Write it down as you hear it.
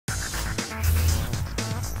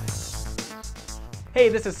Hey,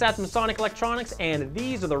 this is Seth from Sonic Electronics, and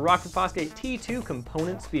these are the Rockford Fosgate T2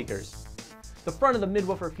 component speakers. The front of the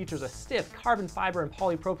midwoofer features a stiff carbon fiber and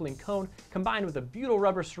polypropylene cone combined with a butyl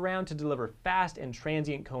rubber surround to deliver fast and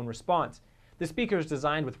transient cone response. The speaker is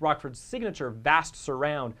designed with Rockford's signature vast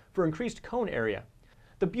surround for increased cone area.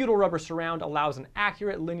 The butyl rubber surround allows an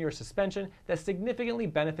accurate linear suspension that significantly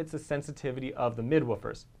benefits the sensitivity of the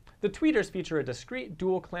midwoofers. The tweeters feature a discrete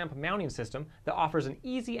dual clamp mounting system that offers an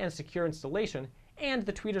easy and secure installation, and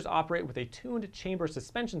the tweeters operate with a tuned chamber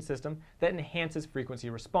suspension system that enhances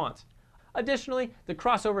frequency response. Additionally, the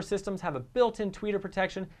crossover systems have a built-in tweeter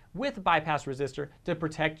protection with bypass resistor to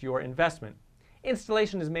protect your investment.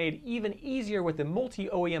 Installation is made even easier with the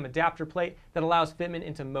multi-OEM adapter plate that allows fitment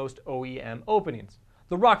into most OEM openings.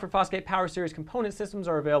 The Rockford Fosgate Power Series component systems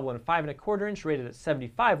are available in 5¼ inch rated at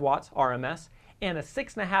 75 watts RMS and a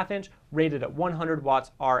 6½ inch rated at 100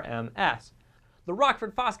 watts RMS. The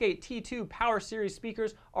Rockford Fosgate T2 Power Series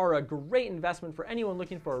speakers are a great investment for anyone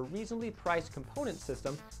looking for a reasonably priced component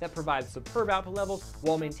system that provides superb output levels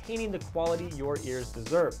while maintaining the quality your ears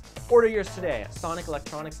deserve. Order yours today at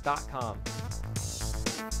sonicelectronics.com.